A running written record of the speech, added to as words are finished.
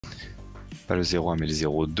pas le 01 mais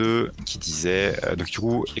le 02, qui disait donc du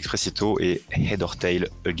coup Expressito et Head or Tail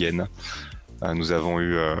again. Nous avons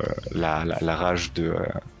eu la rage de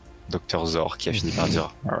Dr Zor qui a fini par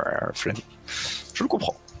dire flemme. Je le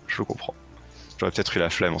comprends. J'aurais peut-être eu la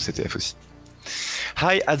flemme en CTF aussi.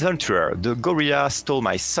 Hi adventurer, the gorilla stole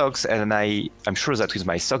my socks and I'm sure that with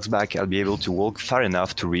my socks back I'll be able to walk far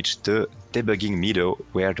enough to reach the debugging meadow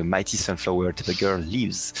where the mighty sunflower debugger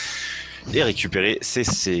lives. Et récupérer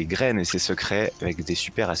ses graines et ses secrets avec des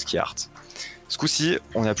super ASCII art. Ce coup-ci,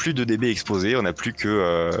 on n'a plus de DB exposé, on n'a plus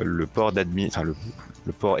que le port d'admin, enfin le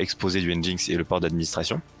port exposé du Nginx et le port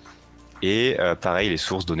d'administration. Et pareil, les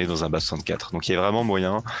sources données dans un base 64. Donc il y a vraiment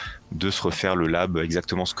moyen de se refaire le lab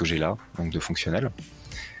exactement ce que j'ai là, donc de fonctionnel.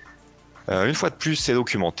 Une fois de plus, c'est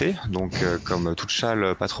documenté. Donc comme toute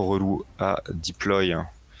chale pas trop relou à deploy,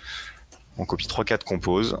 on copie 3-4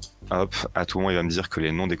 compose. Hop, à tout moment, il va me dire que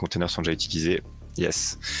les noms des containers sont déjà utilisés.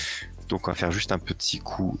 Yes. Donc on va faire juste un petit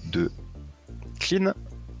coup de clean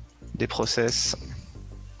des process.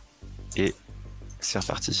 Et c'est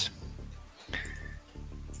reparti.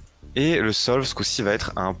 Et le solve, ce coup-ci, va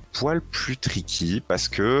être un poil plus tricky parce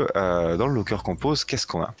que dans le Locker Compose, qu'est-ce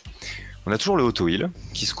qu'on a? On a toujours le auto heal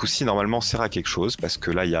qui, ce coup-ci, normalement sert à quelque chose parce que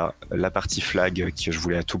là, il y a la partie flag que je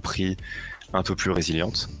voulais à tout prix un peu plus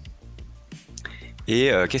résiliente.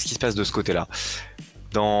 Et qu'est-ce qui se passe de ce côté-là?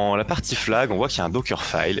 Dans la partie flag, on voit qu'il y a un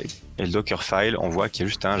Dockerfile. Et le Dockerfile, on voit qu'il y a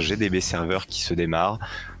juste un GDB serveur qui se démarre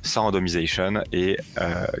sans randomisation et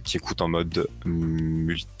qui écoute en mode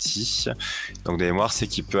multi. Donc de mémoire, c'est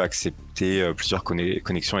qu'il peut accepter plusieurs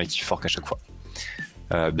connexions et qui fork à chaque fois.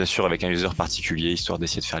 Bien sûr avec un user particulier, histoire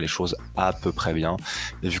d'essayer de faire les choses à peu près bien.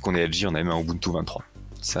 Et vu qu'on est LG, on a même un Ubuntu 23.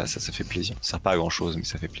 Ça fait plaisir. Ça sert pas à grand chose, mais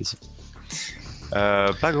ça fait plaisir.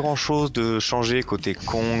 Pas grand chose de changer côté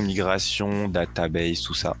Kong, migration, database,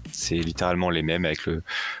 tout ça. C'est littéralement les mêmes avec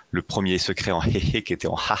le premier secret en héhé qui était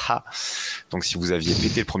en haha. Donc si vous aviez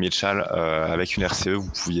pété le premier de chal avec une RCE,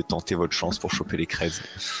 vous pouviez tenter votre chance pour choper les creds.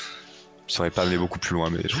 Je saurais pas aller beaucoup plus loin,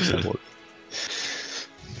 mais je trouve ça drôle.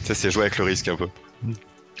 Ça c'est jouer avec le risque un peu.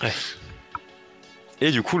 Ouais.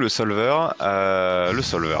 Et du coup le solver.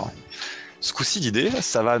 Ce coup-ci, l'idée,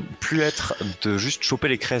 ça va plus être de juste choper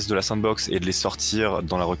les cresses de la sandbox et de les sortir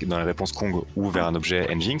dans la réponse Kong ou vers un objet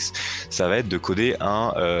Nginx. Ça va être de coder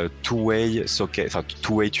un two-way socket, enfin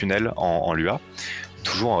two-way tunnel en Lua,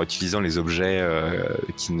 toujours en utilisant les objets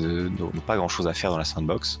qui n'ont pas grand-chose à faire dans la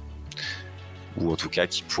sandbox, ou en tout cas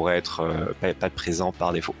qui pourraient être pas présents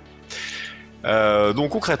par défaut. Donc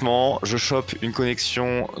concrètement, je chope une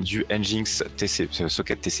connexion du Nginx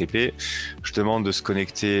socket TCP. Je demande de se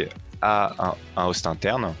connecter à un host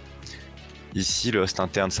interne. Ici, le host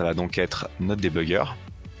interne, ça va donc être notre debugger.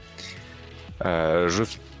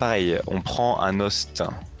 Pareil, on prend un host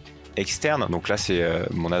externe. Donc là, c'est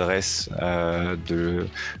mon adresse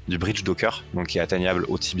du bridge Docker, donc qui est atteignable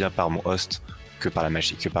aussi bien par mon host que par la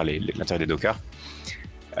machine, que par l'intérieur des Docker.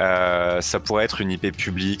 Ça pourrait être une IP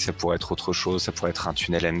publique, ça pourrait être autre chose, ça pourrait être un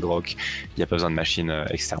tunnel ngrok. Il n'y a pas besoin de machine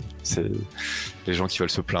externe. Les gens qui veulent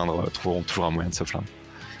se plaindre trouveront toujours un moyen de se plaindre.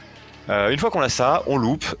 Une fois qu'on a ça, on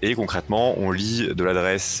loupe et concrètement on lit de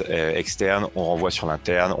l'adresse externe, on renvoie sur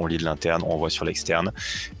l'interne, on lit de l'interne, on renvoie sur l'externe.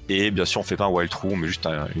 Et bien sûr on fait pas un while true, on met juste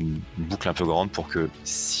une boucle un peu grande pour que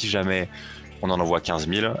si jamais on en envoie 15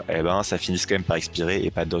 000, eh ben, ça finisse quand même par expirer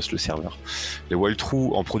et pas DOS le serveur. Les while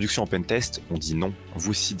true en production en pentest, on dit non. Vous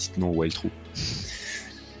aussi dites non au while true.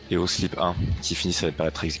 Et au slip 1 qui finissent par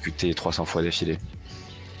être exécuté 300 fois d'affilée.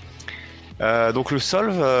 Donc le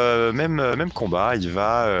solve, même combat, il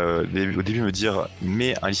va au début me dire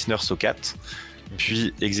mets un listener socket,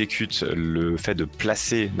 puis exécute le fait de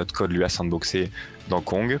placer notre code Lua sandboxé dans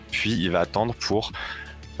Kong, puis il va attendre pour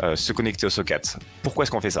se connecter au socket. Pourquoi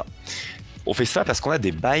est-ce qu'on fait ça? On fait ça parce qu'on a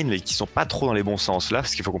des binds mais qui sont pas trop dans les bons sens. Là,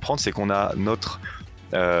 ce qu'il faut comprendre, c'est qu'on a notre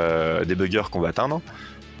debugger qu'on va atteindre,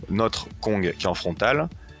 notre Kong qui est en frontal,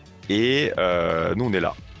 et nous on est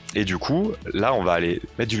là. Et du coup, là, on va aller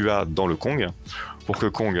mettre du Lua dans le Kong pour que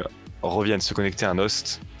Kong revienne se connecter à un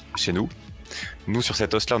host chez nous. Nous, sur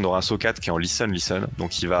cet host-là, on aura un socket qui est en listen.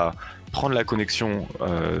 Donc, il va prendre la connexion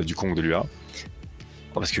du Kong de Lua.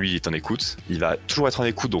 Parce que lui, il est en écoute. Il va toujours être en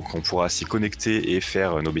écoute, donc on pourra s'y connecter et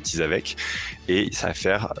faire nos bêtises avec. Et ça va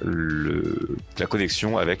faire la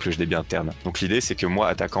connexion avec le GDB interne. Donc, l'idée, c'est que moi,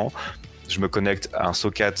 attaquant, je me connecte à un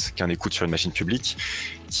socket qui est en écoute sur une machine publique,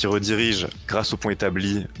 qui redirige grâce au point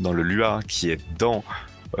établi dans le Lua qui est dans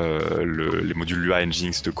les modules Lua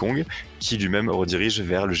Nginx de Kong, qui lui-même redirige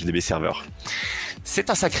vers le GDB serveur. C'est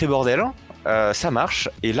un sacré bordel, ça marche,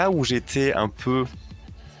 et là où j'étais un peu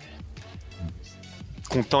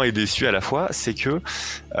content et déçu à la fois, c'est que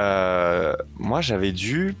moi j'avais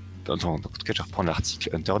dû en tout cas, je vais reprendre l'article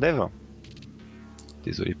HunterDev.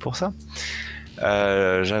 Désolé pour ça.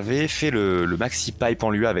 J'avais fait le maxi pipe en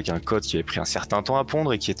Lua avec un code qui avait pris un certain temps à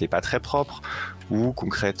pondre et qui était pas très propre. Où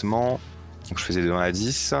concrètement, donc je faisais de 1 à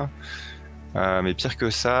 10. Mais pire que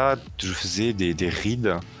ça, je faisais des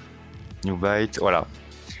reads, new byte, voilà.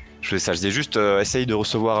 Je faisais ça, je disais juste essaye de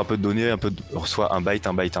recevoir un peu de données, reçois un byte.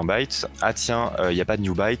 Ah tiens, il n'y a pas de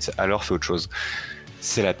new byte, alors fais autre chose.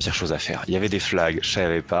 C'est la pire chose à faire. Il y avait des flags, je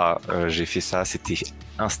savais pas, j'ai fait ça, c'était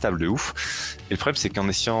instable de ouf. Et le problème c'est qu'en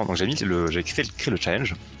essayant, donc j'ai créé le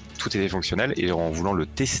challenge, tout était fonctionnel et en voulant le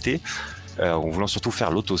tester, en voulant surtout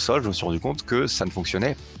faire l'autosolve, je me suis rendu compte que ça ne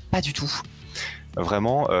fonctionnait pas du tout.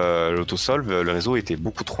 Vraiment, l'autosolve, le réseau était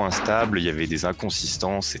beaucoup trop instable, il y avait des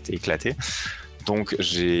inconsistances, c'était éclaté. Donc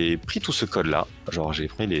j'ai pris tout ce code-là, genre j'ai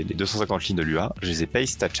pris les 250 lignes de Lua, je les ai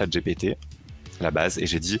paste à ChatGPT, la base, et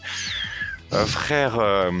j'ai dit frère,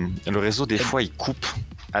 le réseau des fois il coupe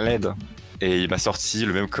à l'aide. Et il m'a sorti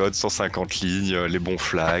le même code, 150 lignes, les bons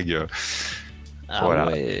flags. Voilà.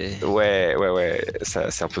 Ouais,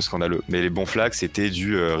 c'est un peu scandaleux. Mais les bons flags, c'était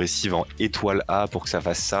du receive en étoile A pour que ça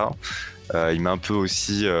fasse ça. Il m'a un peu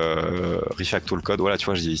aussi refacto le code. Voilà, tu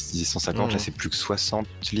vois, j'ai dit 150, là c'est plus que 60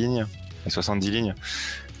 lignes, 70 lignes.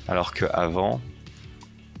 Alors qu'avant,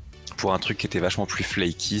 pour un truc qui était vachement plus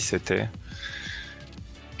flaky, c'était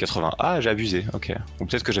 80. Ah, j'ai abusé, ok. Ou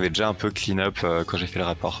peut-être que j'avais déjà un peu clean up quand j'ai fait le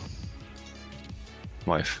rapport.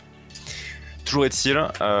 Bref. Toujours est-il,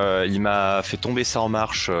 il m'a fait tomber ça en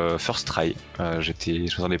marche first try.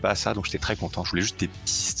 Je m'attendais pas à ça, donc j'étais très content. Je voulais juste des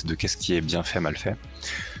pistes de qu'est-ce qui est bien fait, mal fait.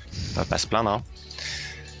 On va pas se plaindre.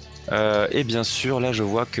 Hein. Et bien sûr, là je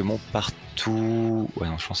vois que mon partout... Ouais,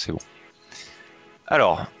 non, je pense que c'est bon.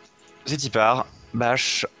 Alors, c'est y part.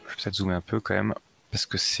 Bash, je vais peut-être zoomer un peu quand même, parce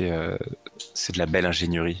que c'est de la belle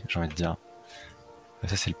ingénierie, j'ai envie de dire.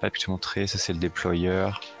 Ça c'est le pipe que je t'ai montré, ça c'est le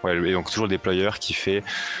déployeur. Ouais, et donc toujours le déployeur qui fait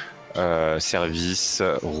service,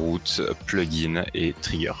 route, plugin et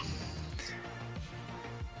trigger.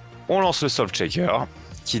 On lance le solve checker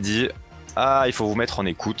qui dit ah, il faut vous mettre en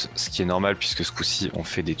écoute, ce qui est normal puisque ce coup-ci on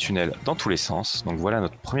fait des tunnels dans tous les sens. Donc voilà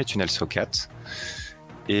notre premier tunnel SO4.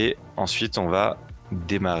 Et ensuite on va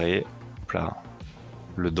démarrer là,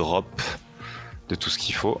 le drop de tout ce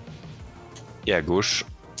qu'il faut. Et à gauche,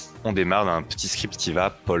 on démarre d'un petit script qui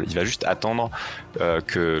va poll. Il va juste attendre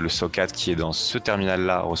que le SO4 qui est dans ce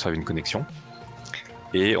terminal-là reçoive une connexion.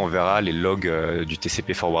 Et on verra les logs du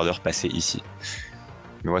TCP forwarder passer ici.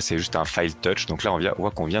 Mais moi, c'est juste un file touch. Donc là, on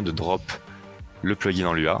voit qu'on vient de drop le plugin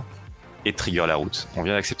en Lua et trigger la route. On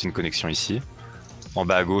vient d'accepter une connexion ici. En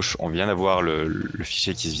bas à gauche, on vient d'avoir le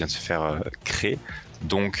fichier qui vient de se faire créer.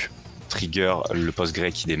 Donc, trigger le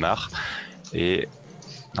Postgre qui démarre. Et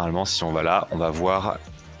normalement, si on va là, on va voir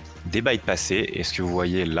des bytes passés. Et ce que vous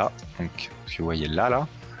voyez là, donc ce que vous voyez là,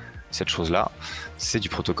 cette chose-là, c'est du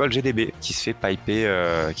protocole GDB qui se fait piper,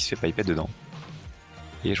 dedans.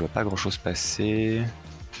 Et je vois pas grand-chose passer.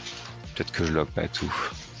 Peut-être que je log pas tout.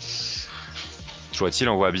 Toujours est-il,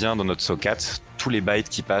 on voit bien dans notre SO4 tous les bytes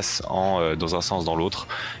qui passent dans un sens dans l'autre.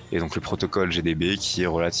 Et donc le protocole GDB qui est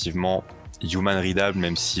relativement human readable,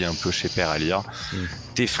 même si un peu cher à lire.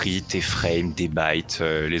 Tes free, tes frames, des bytes,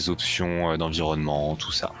 les options d'environnement,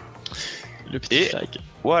 tout ça. Le petit flag.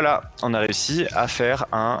 Voilà, on a réussi à faire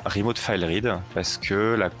un remote file read parce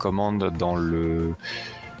que la commande dans le...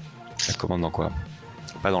 La commande dans quoi?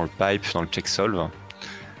 Pas dans le pipe, dans le check solve.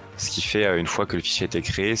 Ce qui fait, une fois que le fichier a été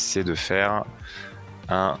créé, c'est de faire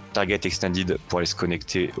un target extended pour aller se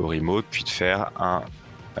connecter au remote, puis de faire un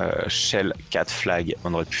shell 4 flag.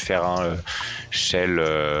 On aurait pu faire un shell,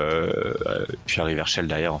 puis un reverse shell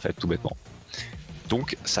derrière, en fait, tout bêtement.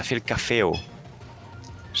 Donc, ça fait le caféo.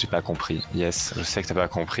 J'ai pas compris. Yes, je sais que t'as pas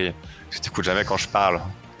compris. Parce que t'écoutes jamais quand je parle.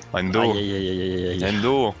 Endo,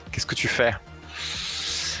 Endo, qu'est-ce que tu fais?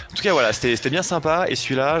 En tout cas, voilà, c'était bien sympa. Et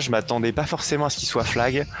celui-là, je m'attendais pas forcément à ce qu'il soit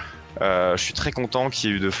flag. Je suis très content qu'il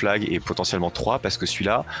y ait eu 2 flags et potentiellement 3 parce que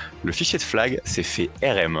celui-là, le fichier de flag, c'est fait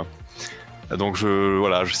RM. Donc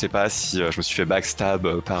voilà, je sais pas si je me suis fait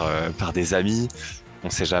backstab par des amis. On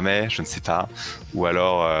sait jamais, je ne sais pas. Ou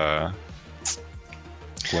alors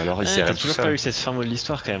il s'est T'as toujours pas eu cette fin de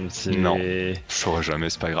l'histoire quand même. Non, je saurais jamais,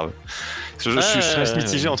 c'est pas grave. Je reste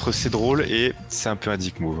mitigé entre c'est drôle et c'est un peu un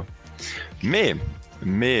dick move. Mais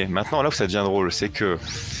maintenant là où ça devient drôle, c'est que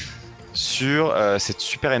sur cette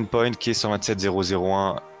super endpoint qui est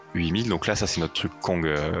 127.0.0.1.8000, donc là ça c'est notre truc Kong,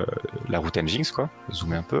 la route Nginx quoi,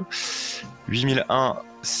 zoomer un peu. 8001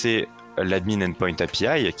 c'est l'admin endpoint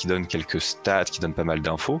API qui donne quelques stats, qui donne pas mal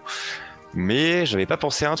d'infos. Mais j'avais pas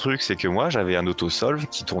pensé à un truc, c'est que moi j'avais un autosolve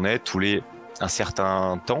qui tournait tous les un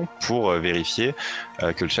certain temps pour vérifier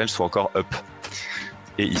que le channel soit encore up.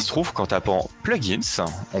 Et il se trouve qu'en tapant plugins,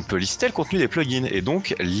 on peut lister le contenu des plugins et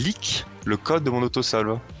donc leak le code de mon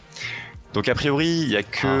autosolve. Donc a priori, il n'y a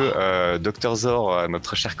que Dr Zor,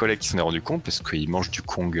 notre cher collègue, qui s'en est rendu compte parce qu'il mange du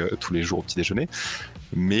Kong tous les jours au petit déjeuner.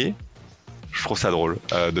 Mais je trouve ça drôle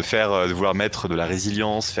de vouloir mettre de la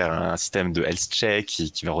résilience, faire un système de health check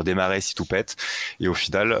qui va redémarrer si tout pète, et au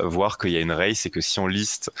final voir qu'il y a une race et que si on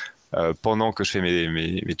liste pendant que je fais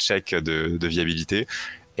mes checks de viabilité,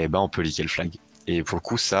 eh ben on peut leaker le flag. Et pour le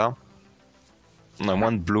coup, ça, on a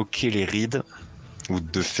moins de bloquer les reads ou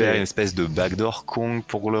de faire une espèce de backdoor Kong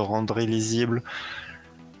pour le rendre illisible.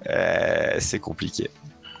 C'est compliqué.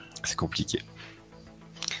 C'est compliqué.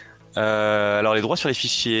 Alors les droits sur les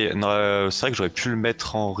fichiers, c'est vrai que j'aurais pu le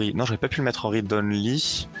mettre en read. Non, j'aurais pas pu le mettre en read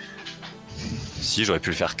only. Si, j'aurais pu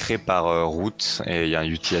le faire créer par root et il y a un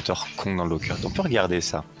utilisateur Kong dans le Docker. Donc on peut regarder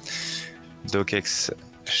ça. Docx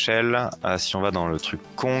shell. Si on va dans le truc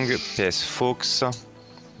Kong, ps fox.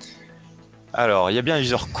 Alors, il y a bien un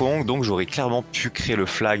user Kong, donc j'aurais clairement pu créer le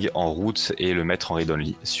flag en root et le mettre en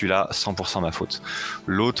read-only. Celui-là, 100% ma faute.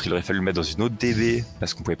 L'autre, il aurait fallu le mettre dans une autre DB,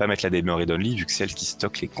 parce qu'on pouvait pas mettre la DB en read-only, vu que c'est elle qui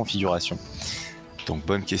stocke les configurations. Donc,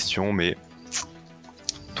 bonne question, mais...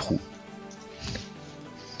 trou.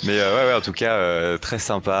 Mais ouais, en tout cas, très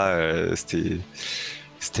sympa, c'était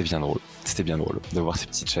bien drôle. C'était bien drôle de voir ces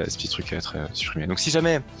petits trucs être supprimés. Donc, si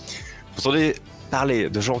jamais vous entendez parler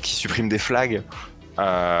de gens qui suppriment des flags,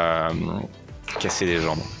 casser les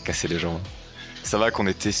jambes. Ça va qu'on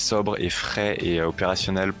était sobre et frais et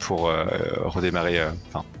opérationnel pour redémarrer,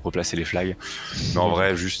 replacer les flags. Mais en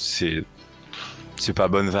vrai, juste c'est pas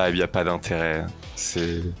bonne vibe, y a pas d'intérêt.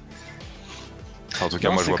 En tout cas,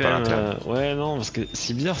 moi je vois pas l'intérêt. Ouais, non, parce que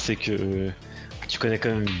c'est bizarre, c'est que tu connais quand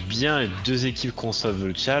même bien les deux équipes qu'on sauve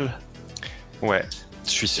le chal. Ouais. Je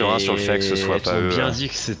suis serein sur le fait que ce soit pas eux. Ils ont bien dit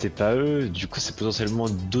que c'était pas eux, du coup c'est potentiellement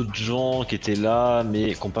d'autres gens qui étaient là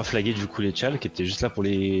mais qui n'ont pas flagué du coup les chals, qui étaient juste là pour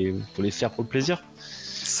les faire pour le plaisir.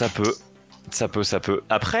 Ça peut.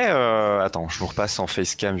 Après, attends, je vous repasse en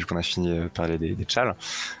facecam vu qu'on a fini de parler des chals.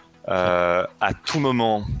 À tout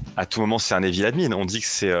moment c'est un evil admin, on dit que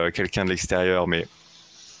c'est quelqu'un de l'extérieur, mais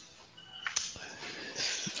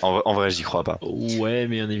en vrai, j'y crois pas. Ouais,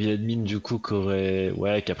 mais un evil admin du coup qui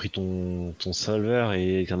a pris ton solver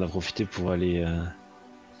et qui en a profité pour aller.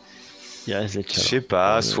 Il reste les chals. Je sais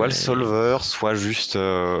pas, soit le solver, soit juste.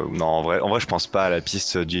 Non, en vrai, je pense pas à la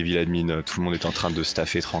piste du evil admin. Tout le monde est en train de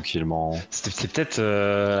staffer tranquillement. C'est peut-être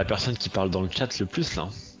la personne qui parle dans le chat le plus là.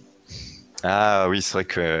 Ah oui, c'est vrai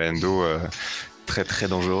que Endo, très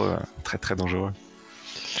dangereux, très dangereux.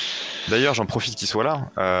 D'ailleurs, j'en profite qu'il soit là.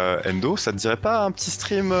 Endo, ça te dirait pas un petit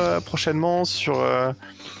stream prochainement sur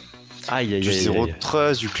du Zero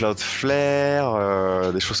Trust, du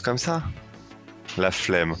Cloudflare, des choses comme ça? La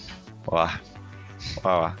flemme. Ouais.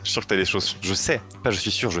 Je suis sûr que t'as des choses... je sais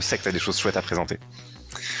que t'as des choses chouettes à présenter.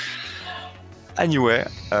 Anyway,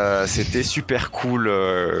 c'était super cool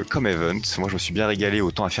comme event. Moi, je me suis bien régalé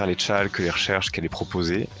autant à faire les chals que les recherches qu'à les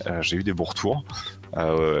proposer. J'ai eu des bons retours.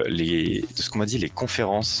 De ce qu'on m'a dit, les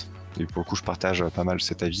conférences... Et pour le coup, je partage pas mal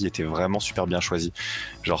cet avis, était vraiment super bien choisi.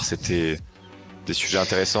 Genre, c'était des sujets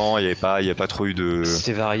intéressants, il n'y avait pas trop eu de...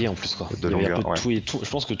 C'était varié en plus, quoi. De longueur, ouais. Tout et tout. Je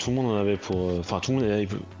pense que tout le monde en avait pour... Enfin, tout le monde en avait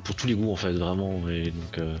pour tous les goûts, en fait, vraiment. Et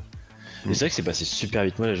donc... Et c'est vrai que c'est passé super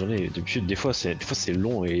vite, moi, la journée. Depuis, des fois, c'est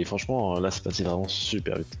long, et franchement, là, c'est passé vraiment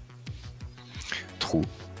super vite. Trou.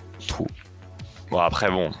 Bon, après,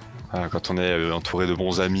 bon... Quand on est entouré de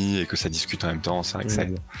bons amis et que ça discute en même temps, c'est vrai que ça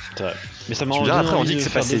aide. Mais ça m'a donné envie de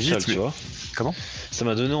faire d'autres chals, tu vois. Comment? Ça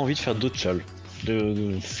m'a donné envie de faire d'autres chals,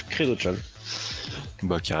 de créer d'autres chals.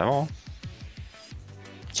 Bah carrément.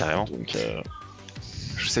 Donc,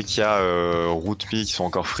 je sais qu'il y a RootMe qui sont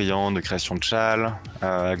encore friands de création de chals.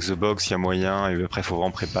 Avec The Box, il y a moyen, et après il faut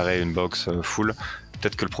vraiment préparer une box full.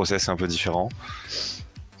 Peut-être que le process est un peu différent.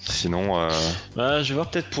 Sinon, je vais voir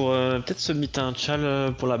peut-être pour se mettre un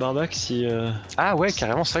chal pour la barbac si. Ah ouais,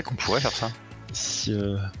 carrément, c'est vrai qu'on pourrait faire ça. Si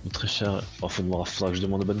très cher. Faudra que je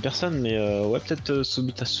demande aux bonnes personnes, mais ouais, peut-être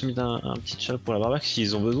soumettre un petit chal pour la barbac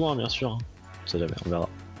s'ils ont besoin, bien sûr. On sait jamais, on verra.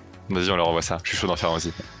 Vas-y, on leur envoie ça. Je suis chaud d'en faire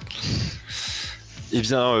aussi. Et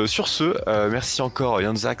bien, sur ce, merci encore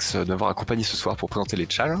Yanzax d'avoir accompagné ce soir pour présenter les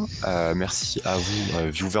chals. Merci à vous,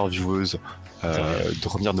 viewers, vieweuses. De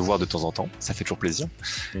revenir nous voir de temps en temps, ça fait toujours plaisir.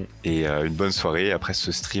 Et une bonne soirée après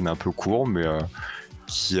ce stream un peu court, mais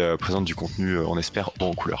qui présente du contenu, on espère,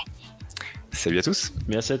 bon en couleur. Salut à tous.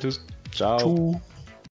 Merci à tous. Ciao. Ciao.